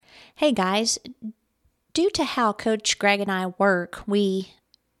Hey guys, due to how Coach Greg and I work, we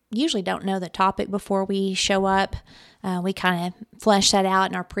usually don't know the topic before we show up. We kind of flesh that out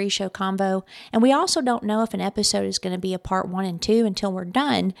in our pre show convo. And we also don't know if an episode is going to be a part 1 and 2 until we're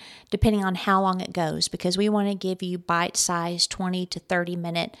done, depending on how long it goes, because we want to give you bite sized 20 to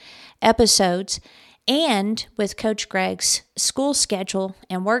 30-minute episodes. And with Coach Greg's school schedule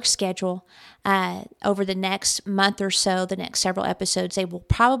and work schedule, over the next month or so, the next several episodes, they will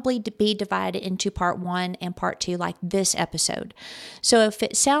probably be divided into part 1 and part 2, like this episode. So if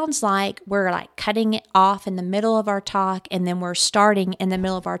it sounds like we're like cutting it off in the middle of our talk and then we're starting in the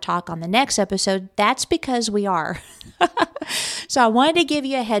middle of our talk on the next episode, that's because we are. So I wanted to give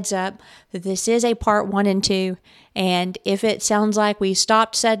you a heads up that this is a part 1 and 2. And if it sounds like we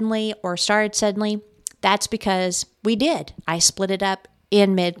stopped suddenly or started suddenly, that's because we did. I split it up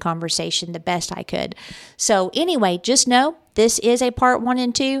in mid-conversation the best I could. So anyway, just know this is a part 1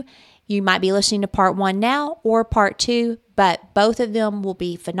 and 2. You might be listening to part 1 now or part 2, but both of them will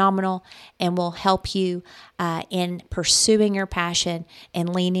be phenomenal and will help you in pursuing your passion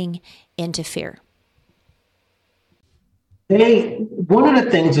and leaning into fear. One of the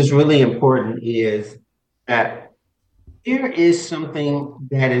things that's really important is that fear is something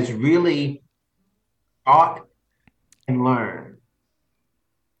that is really taught and learned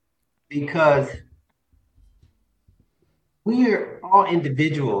because we are all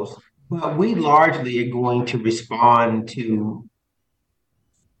individuals, but we largely are going to respond to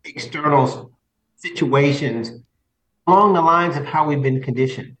external situations along the lines of how we've been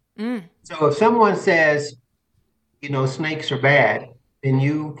conditioned. So if someone says, snakes are bad, then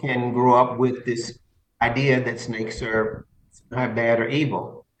you can grow up with this idea that snakes are not bad or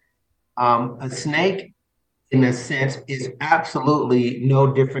evil. A snake, in a sense, is absolutely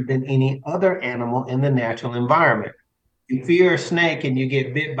no different than any other animal in the natural environment. You fear a snake and you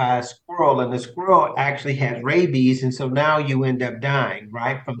get bit by a squirrel, and the squirrel actually has rabies, and so now you end up dying,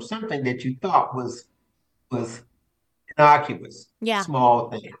 right? From something that you thought was innocuous, Yeah. small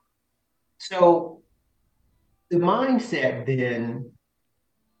thing. So the mindset then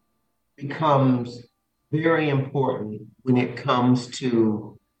becomes very important when it comes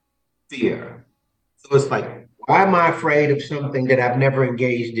to fear. So it's like, why am I afraid of something that I've never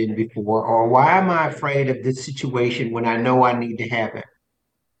engaged in before? Or why am I afraid of this situation when I know I need to have it?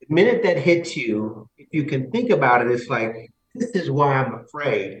 The minute that hits you, if you can think about it, it's like, this is why I'm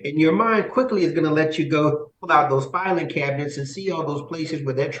afraid. And your mind quickly is going to let you go pull out those filing cabinets and see all those places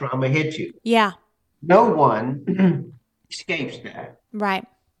where that trauma hit you. Yeah. No one escapes that, Right.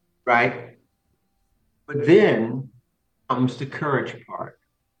 right? But then comes the courage part.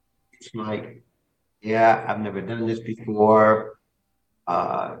 It's like, yeah, I've never done this before.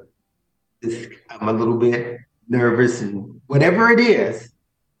 Uh, I'm a little bit nervous and whatever it is.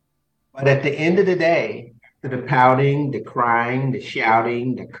 But at the end of the day, after the pouting, the crying, the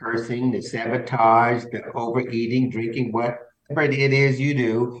shouting, the cursing, the sabotage, the overeating, drinking, whatever it is you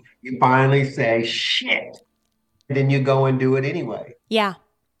do, you finally say, shit. And then you go and do it anyway. Yeah.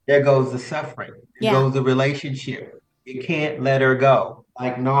 There goes the suffering. There goes the relationship. You can't let her go.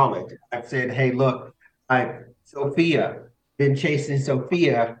 Like knowledge. I've said, hey, look, Sophia, been chasing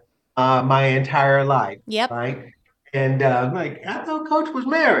Sophia my entire life, Yep. right? And like, I thought Coach was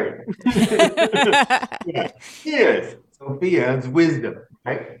married. Yeah, yes. Sophia's wisdom,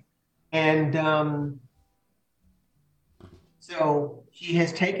 right? And so he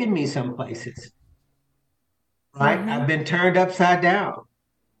has taken me some places, right? I've been turned upside down,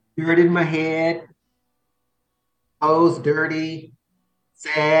 dirt in my head, clothes dirty,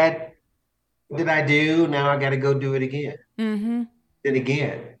 sad. What did I do? Now I got to go do it again. Mm-hmm. Then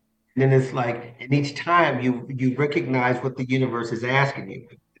again. And then it's like, and each time you recognize what the universe is asking you.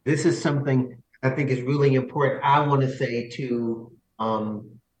 This is something I think is really important. I want to say to the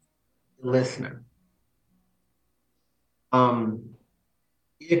listener.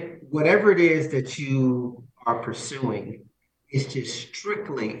 If whatever it is that you are pursuing is just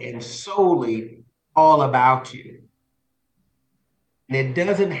strictly and solely all about you, and it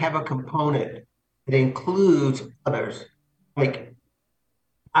doesn't have a component that includes others, like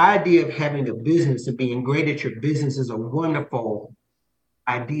idea of having a business and being great at your business is a wonderful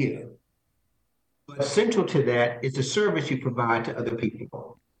idea. But central to that is the service you provide to other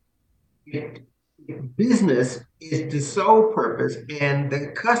people. Business is the sole purpose and the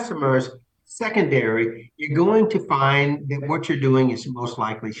customer's secondary, you're going to find that what you're doing is most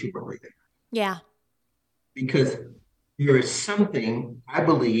likely should related. Yeah. Because there is something, I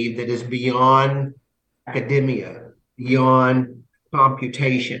believe, that is beyond academia, beyond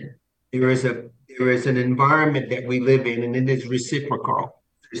computation. There is an environment that we live in, and it is reciprocal.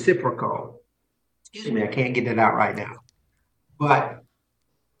 reciprocal. Excuse me, I can't get that out right now. But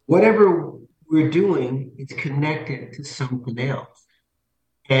whatever we're doing is connected to something else.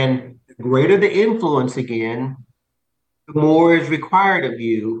 And the greater the influence again, the more is required of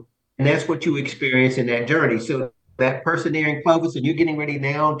you. And that's what you experience in that journey. So that person there in Clovis, and you're getting ready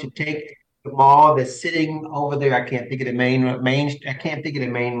now to take the mall that's sitting over there. I can't think of the I can't think of the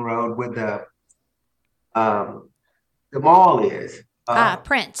main road where um, the mall is.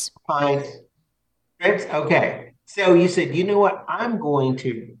 Prince. Pines. Okay. So you said, you know what? I'm going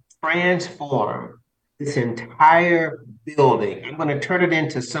to transform this entire building. I'm going to turn it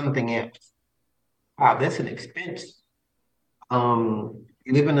into something else. Wow, that's an expense.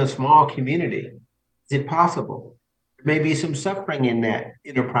 You live in a small community. Is it possible? There may be some suffering in that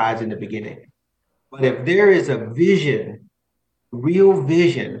enterprise in the beginning. But if there is a vision, real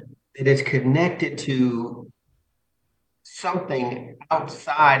vision that is connected to something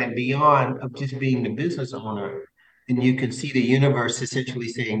outside and beyond of just being the business owner, then you can see the universe essentially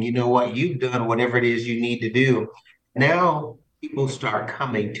saying, you know what, you've done whatever it is you need to do. Now people start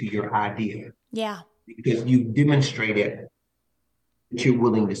coming to your idea. Yeah. Because you've demonstrated that you're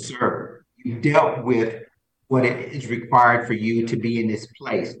willing to serve. You've dealt with what it is required for you to be in this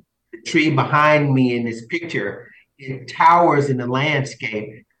place. The tree behind me in this picture, it towers in the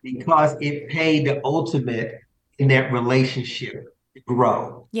landscape because it paid the ultimate in that relationship to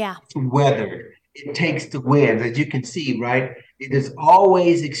grow. Yeah. To weather. It takes the winds, as you can see, right? It is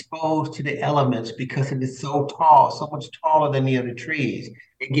always exposed to the elements because it is so tall, so much taller than the other trees.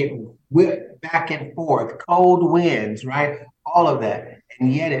 It get whipped back and forth, cold winds, right? All of that.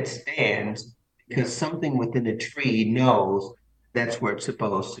 And yet it stands because something within the tree knows that's where it's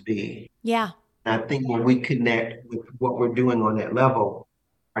supposed to be. Yeah. And I think when we connect with what we're doing on that level,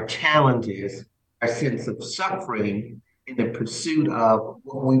 our challenges, our sense of suffering in the pursuit of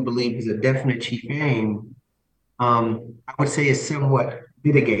what we believe is a definite chief aim, I would say is somewhat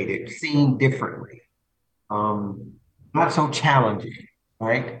mitigated, seen differently, not so challenging,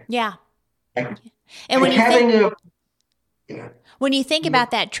 right? Yeah. Like, And like when you think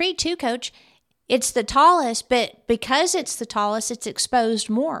about that tree too, Coach, it's the tallest, but because it's the tallest, it's exposed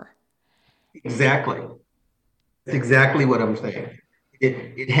more. Exactly. That's exactly what I'm saying.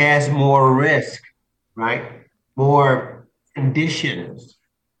 It has more risk, right? More conditions,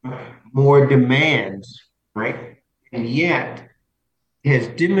 more demands, right? And yet it has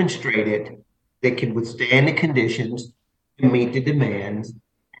demonstrated that it can withstand the conditions and meet the demands.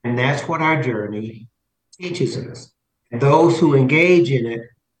 And that's what our journey teaches us. And those who engage in it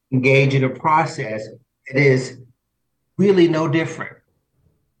engage in a process that is really no different.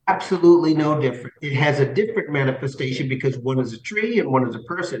 Absolutely no different. It has a different manifestation because one is a tree and one is a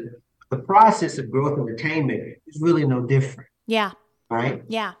person. The process of growth and attainment is really no different. Yeah. Right?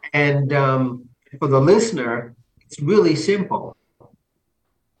 Yeah. And for the listener, it's really simple.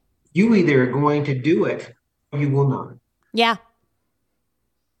 You either are going to do it or you will not. Yeah.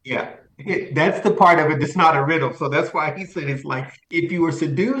 Yeah. That's the part of it that's not a riddle. So that's why he said it's like if you were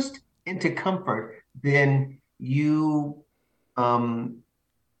seduced into comfort, then you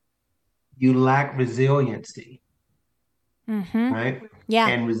lack resiliency. Mm-hmm. Right? Yeah.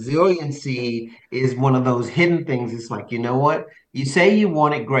 And resiliency is one of those hidden things. It's like, you know what? You say you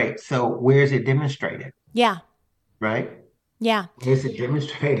want it, great. So where's it demonstrated? Yeah. Right? Yeah. Where's it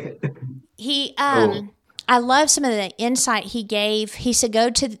demonstrated? I love some of the insight he gave. He said, go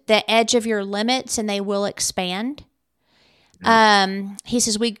to the edge of your limits and they will expand. He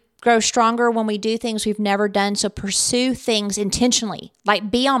says, we grow stronger when we do things we've never done. So pursue things intentionally, like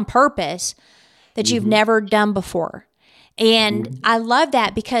be on purpose that you've never done before. And I love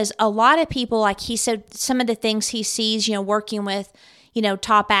that because a lot of people, like he said, some of the things he sees, working with,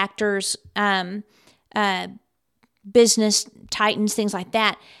 top actors, business titans, things like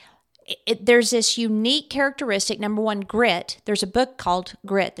that. There's this unique characteristic. Number one, grit. There's a book called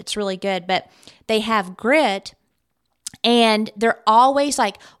Grit that's really good, but they have grit and they're always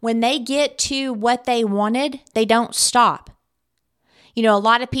like, when they get to what they wanted, they don't stop. A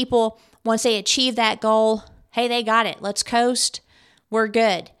lot of people, once they achieve that goal, hey, they got it. Let's coast. We're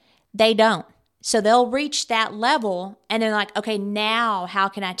good. They don't. So they'll reach that level and they're like, okay, now how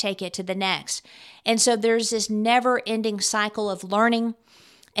can I take it to the next? And so there's this never-ending cycle of learning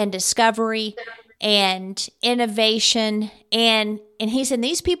and discovery and innovation. And he said,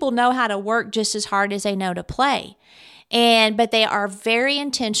 these people know how to work just as hard as they know to play. But they are very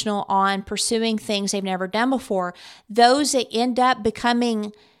intentional on pursuing things they've never done before. Those that end up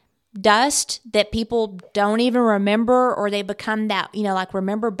becoming dust that people don't even remember, or they become that, like,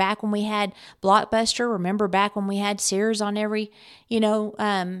 remember back when we had Blockbuster, remember back when we had Sears on every,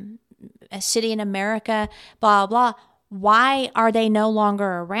 a city in America, blah, blah. Why are they no longer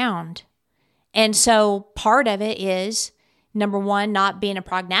around? And so part of it is, number one, not being a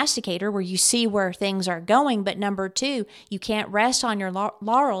prognosticator where you see where things are going. But number two, you can't rest on your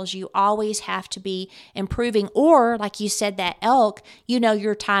laurels. You always have to be improving. Or like you said, that elk,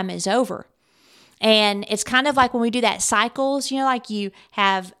 your time is over. And it's kind of like when we do that cycles, like you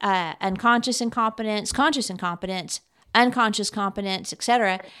have unconscious incompetence, conscious incompetence, unconscious competence,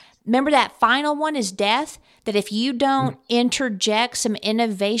 etc. Remember that final one is death, that if you don't interject some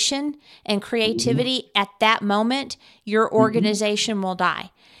innovation and creativity at that moment, your organization will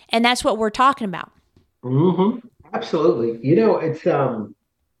die. And that's what we're talking about. Mm-hmm. Absolutely. It's I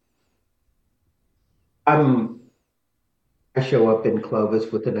show up in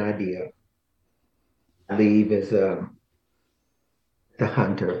Clovis with an idea. I leave as the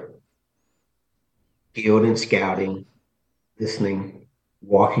hunter, field and scouting, listening,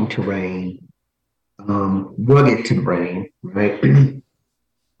 walking terrain, rugged terrain, right?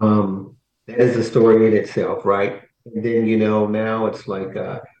 That is a story in itself, right? And then, now it's like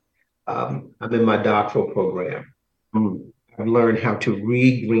I'm in my doctoral program. I've learned how to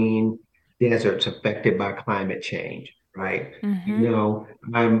regreen deserts affected by climate change, right?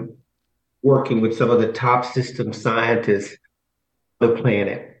 I'm working with some of the top system scientists on the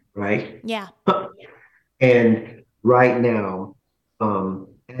planet, right? Yeah. And right now,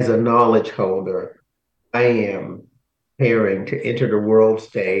 as a knowledge holder, I am preparing to enter the world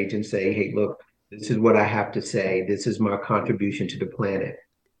stage and say, hey, look, this is what I have to say. This is my contribution to the planet.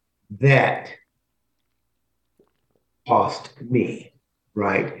 That cost me,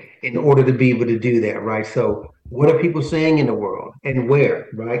 right? In order to be able to do that, right? So, what are people saying in the world and where,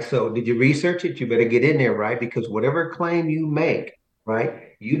 right? So, did you research it? You better get in there, right? Because whatever claim you make, right,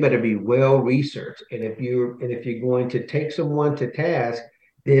 you better be well researched. And if you're going to take someone to task,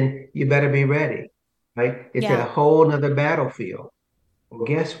 then you better be ready, right? It's a whole nother battlefield. Well,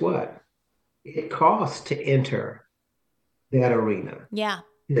 guess what? It costs to enter that arena. Yeah.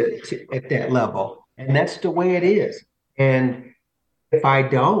 At that level. And that's the way it is. And if I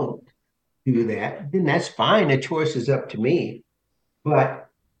don't do that, then that's fine. The choice is up to me. But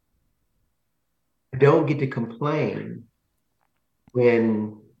I don't get to complain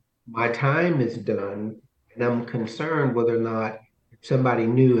when my time is done and I'm concerned whether or not somebody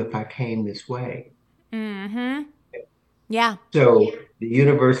knew if I came this way. Mm-hmm. Yeah. So the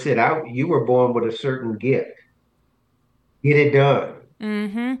universe said, you were born with a certain gift. Get it done.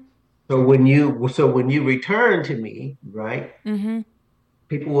 Mm-hmm. So when you return to me, right? Mm-hmm.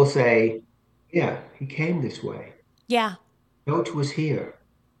 People will say, yeah, he came this way. Yeah. Coach was here.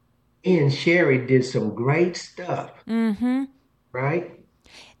 And Sherri did some great stuff. Mm-hmm. Right?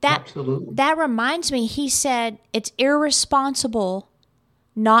 Absolutely. That reminds me, he said it's irresponsible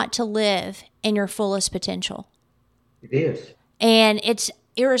not to live in your fullest potential. It is. And it's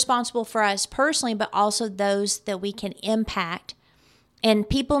irresponsible for us personally, but also those that we can impact. And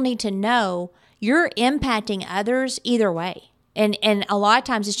people need to know you're impacting others either way. And a lot of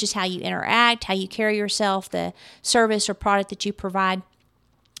times it's just how you interact, how you carry yourself, the service or product that you provide.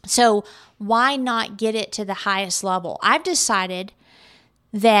 So why not get it to the highest level? I've decided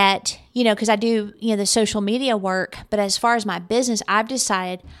that, because I do, the social media work, but as far as my business, I've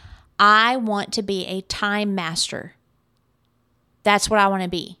decided I want to be a time master. That's what I want to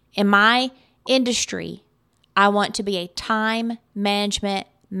be. In my industry, I want to be a time management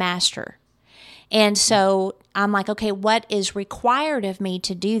master. And so I'm like, okay, what is required of me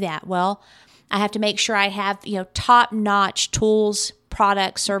to do that? Well, I have to make sure I have, top-notch tools,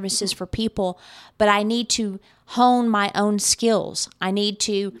 products, services for people, but I need to hone my own skills. I need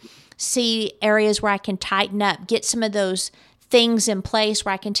to see areas where I can tighten up, get some of those things in place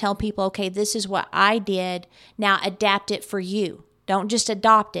where I can tell people, okay, this is what I did. Now adapt it for you. Don't just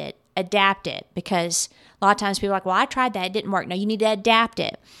adopt it, adapt it. Because a lot of times people are like, well, I tried that, it didn't work. No, you need to adapt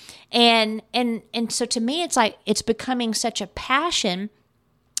it. And so to me, it's like it's becoming such a passion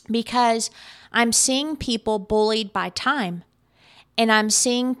because I'm seeing people bullied by time. And I'm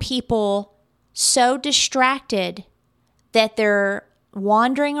seeing people so distracted that they're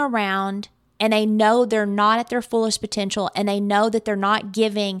wandering around and they know they're not at their fullest potential, and they know that they're not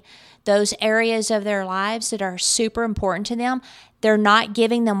giving those areas of their lives that are super important to them. They're not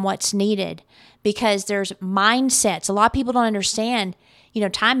giving them what's needed because there's mindsets. A lot of people don't understand,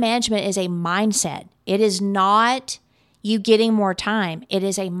 time management is a mindset. It is not you getting more time. It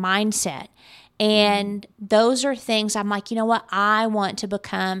is a mindset. And those are things I'm like, you know what? I want to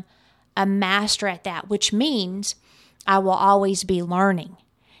become a master at that, which means I will always be learning.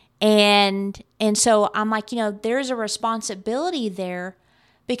 And so I'm like, there's a responsibility there,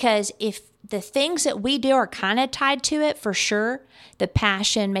 because if the things that we do are kind of tied to it, for sure, the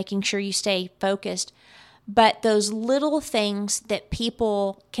passion, making sure you stay focused, but those little things that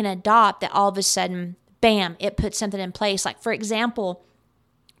people can adopt that all of a sudden, bam, it puts something in place. Like, for example,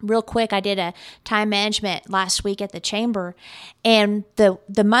 real quick, I did a time management last week at the chamber, and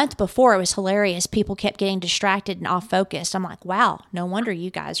the month before, it was hilarious. People kept getting distracted and off focused. I'm like, wow, no wonder you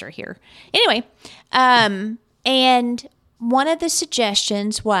guys are here. Anyway, and one of the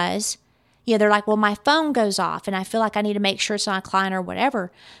suggestions was, they're like, well, my phone goes off and I feel like I need to make sure it's not a client or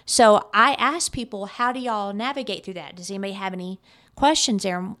whatever. So I asked people, how do y'all navigate through that? Does anybody have any questions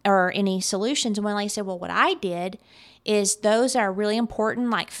there or any solutions? And one lady said, well, what I did is those that are really important,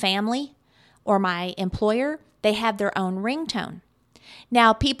 like family or my employer, they have their own ringtone.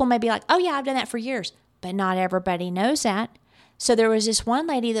 Now, people may be like, oh yeah, I've done that for years, but not everybody knows that. So there was this one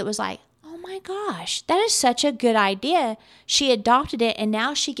lady that was like, oh my gosh, that is such a good idea. She adopted it, and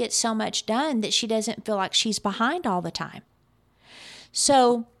now she gets so much done that she doesn't feel like she's behind all the time.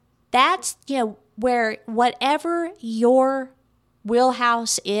 So that's, where whatever your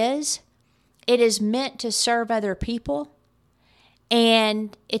wheelhouse is, it is meant to serve other people,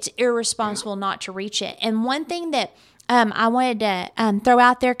 and it's irresponsible not to reach it. And one thing that I wanted to throw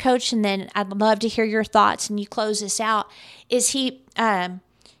out there, Coach, and then I'd love to hear your thoughts and you close this out, is he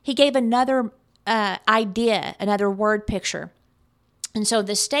gave another idea, another word picture. And so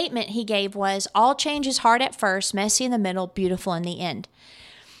the statement he gave was, all change is hard at first, messy in the middle, beautiful in the end.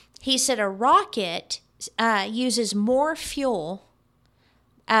 He said a rocket uses more fuel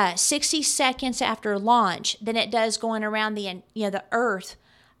 60 seconds after launch than it does going around the Earth,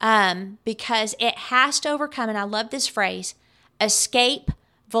 because it has to overcome, and I love this phrase, escape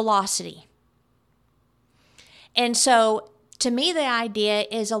velocity. And so to me, the idea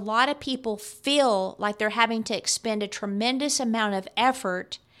is a lot of people feel like they're having to expend a tremendous amount of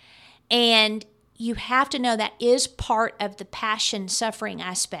effort, and you have to know that is part of the passion suffering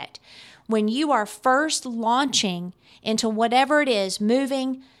aspect. When you are first launching into whatever it is,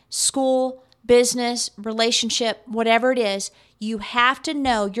 moving, school, business, relationship, whatever it is, you have to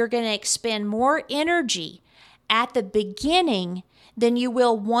know you're going to expend more energy at the beginning than you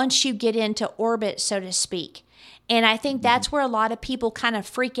will once you get into orbit, so to speak. And I think that's where a lot of people kind of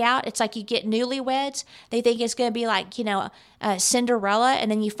freak out. It's like you get newlyweds. They think it's going to be like, Cinderella. And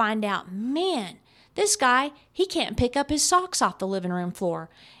then you find out, man, this guy, he can't pick up his socks off the living room floor.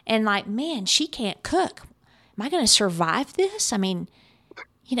 And like, man, she can't cook. Am I going to survive this? I mean,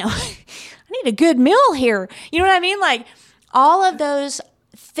 I need a good meal here. You know what I mean? Like, all of those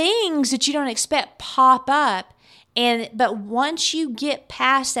things that you don't expect pop up. But once you get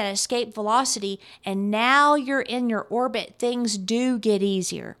past that escape velocity and now you're in your orbit, things do get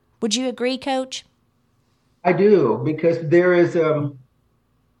easier. Would you agree, Coach? I do, because there is,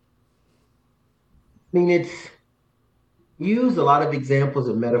 it's use a lot of examples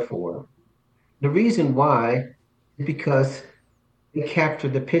of metaphor. The reason why is because they capture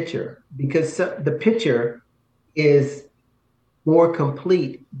the picture, because the picture is more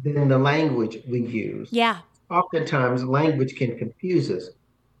complete than the language we use. Yeah. Oftentimes language can confuse us,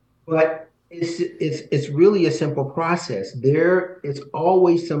 but it's really a simple process. There is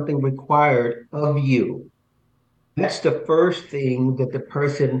always something required of you. That's the first thing that the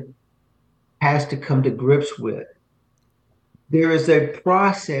person has to come to grips with. There is a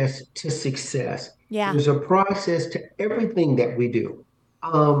process to success. Yeah. There's a process to everything that we do.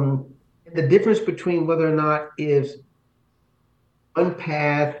 The difference between whether or not is one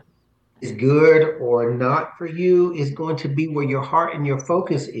path is good or not for you is going to be where your heart and your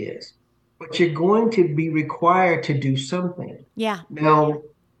focus is. But you're going to be required to do something. Yeah. Now,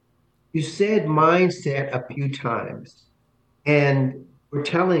 you said mindset a few times, and we're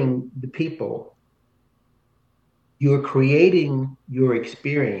telling the people you're creating your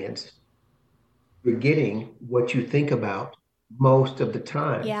experience. You're getting what you think about most of the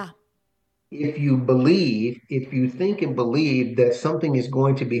time. Yeah. If you think and believe that something is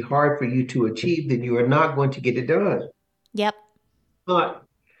going to be hard for you to achieve, then you are not going to get it done. Yep. But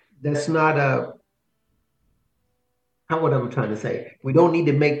that's not what I'm trying to say. We don't need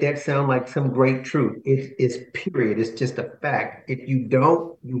to make that sound like some great truth. It's period. It's just a fact. If you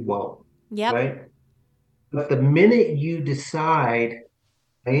don't, you won't. Yep. Right? But the minute you decide,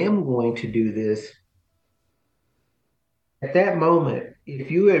 I am going to do this, at that moment, if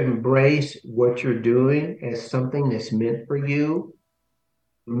you embrace what you're doing as something that's meant for you,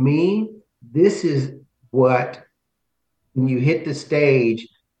 for me, this is what, when you hit the stage,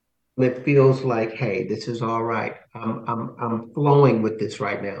 It feels like, hey, this is all right. I'm flowing with this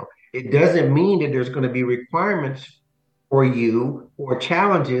right now. It doesn't mean that there's going to be requirements for you or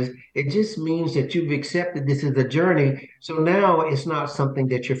challenges. It just means that you've accepted this as a journey. So now it's not something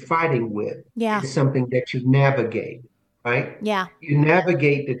that you're fighting with. Yeah. It's something that you navigate, right? Yeah. You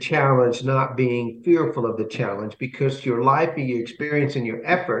navigate the challenge, not being fearful of the challenge, because your life and your experience and your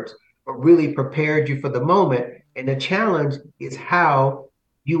efforts are really prepared you for the moment. And the challenge is how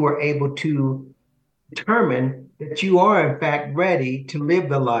you were able to determine that you are, in fact, ready to live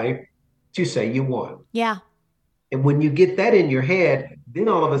the life you say you want. Yeah. And when you get that in your head, then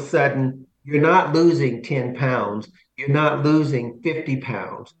all of a sudden, you're not losing 10 pounds, you're not losing 50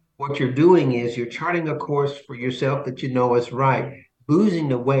 pounds. What you're doing is you're charting a course for yourself that you know is right. Losing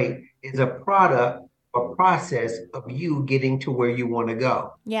the weight is a product or process of you getting to where you want to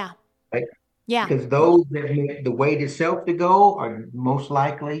go. Yeah. Right? Yeah. Because those that make the weight itself to go are most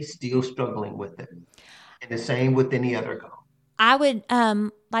likely still struggling with it. And the same with any other goal. I would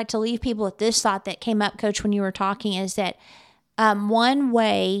like to leave people with this thought that came up, Coach, when you were talking, is that one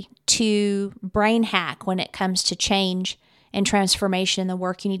way to brain hack when it comes to change and transformation and the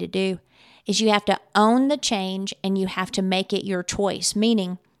work you need to do is you have to own the change and you have to make it your choice,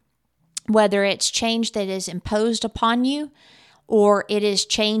 meaning whether it's change that is imposed upon you or it is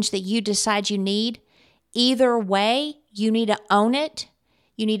change that you decide you need, either way, you need to own it.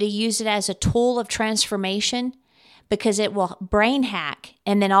 You need to use it as a tool of transformation because it will brain hack.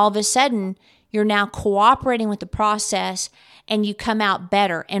 And then all of a sudden, you're now cooperating with the process and you come out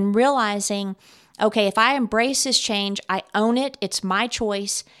better and realizing, okay, if I embrace this change, I own it, it's my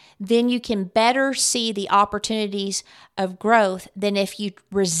choice, then you can better see the opportunities of growth than if you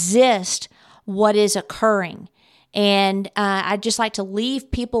resist what is occurring. And I'd just like to leave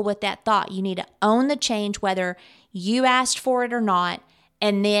people with that thought. You need to own the change, whether you asked for it or not,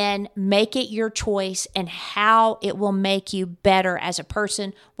 and then make it your choice and how it will make you better as a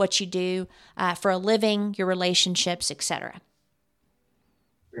person, what you do for a living, your relationships, etc.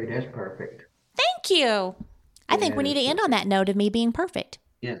 Great, that's perfect. Thank you. I think we need to end on that note of me being perfect.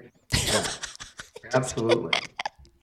 Yeah, yeah, absolutely.